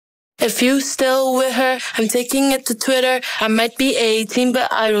If you still with her, I'm taking it to Twitter. I might be 18,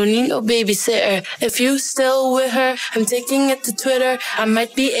 but I don't need no babysitter. If you still with her, I'm taking it to Twitter. I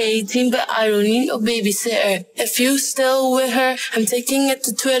might be 18, but I don't need no babysitter. If you still with her, I'm taking it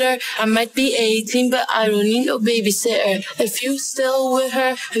to Twitter. I might be 18, but I don't need no babysitter. If you still with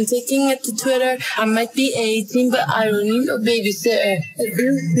her, I'm taking it to Twitter. I might be 18, but I don't need no babysitter. If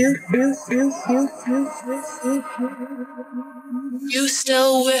you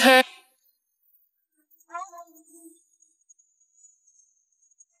still with her.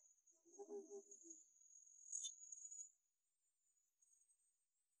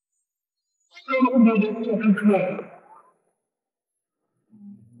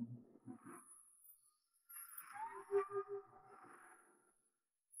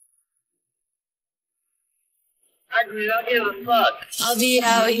 I do not give a fuck. I'll be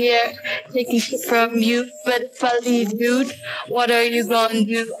out here taking shit from you, but if I leave, dude, what are you gonna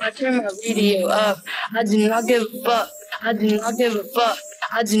do? I turn my radio up. I do not give a fuck. I do not give a fuck.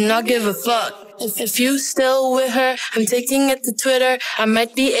 I do not give a fuck. If you still with her, I'm taking it to Twitter. I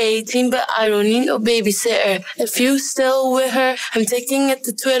might be 18, but I don't need no babysitter. If you still with her, I'm taking it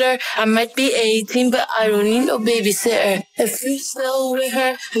to Twitter. I might be 18, but I don't need no babysitter. If you still with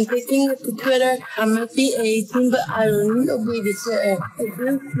her, I'm taking it to Twitter. I might be 18, but I don't need no babysitter. If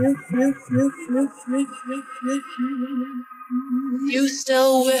you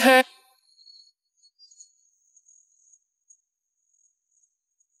still with her.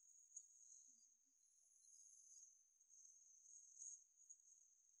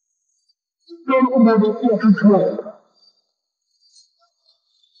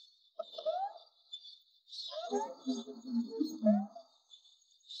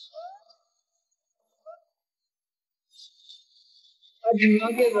 I do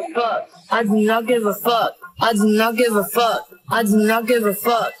not give a fuck. I do not give a fuck. I do not give a fuck. I do not give a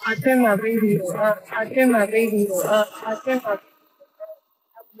fuck. I turn my radio up. I turn my radio up. I turn my. I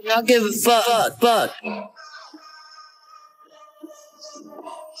do not give a fuck. Fuck.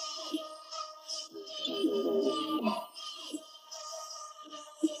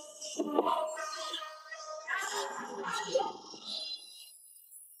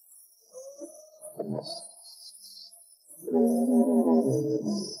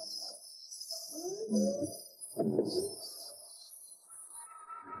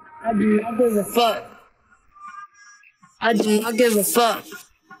 I do not give a fuck. I do not give a fuck.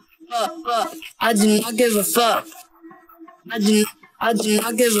 Fuck. I do not give a fuck. I do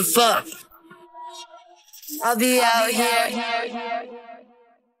not give a fuck. I'll be out here.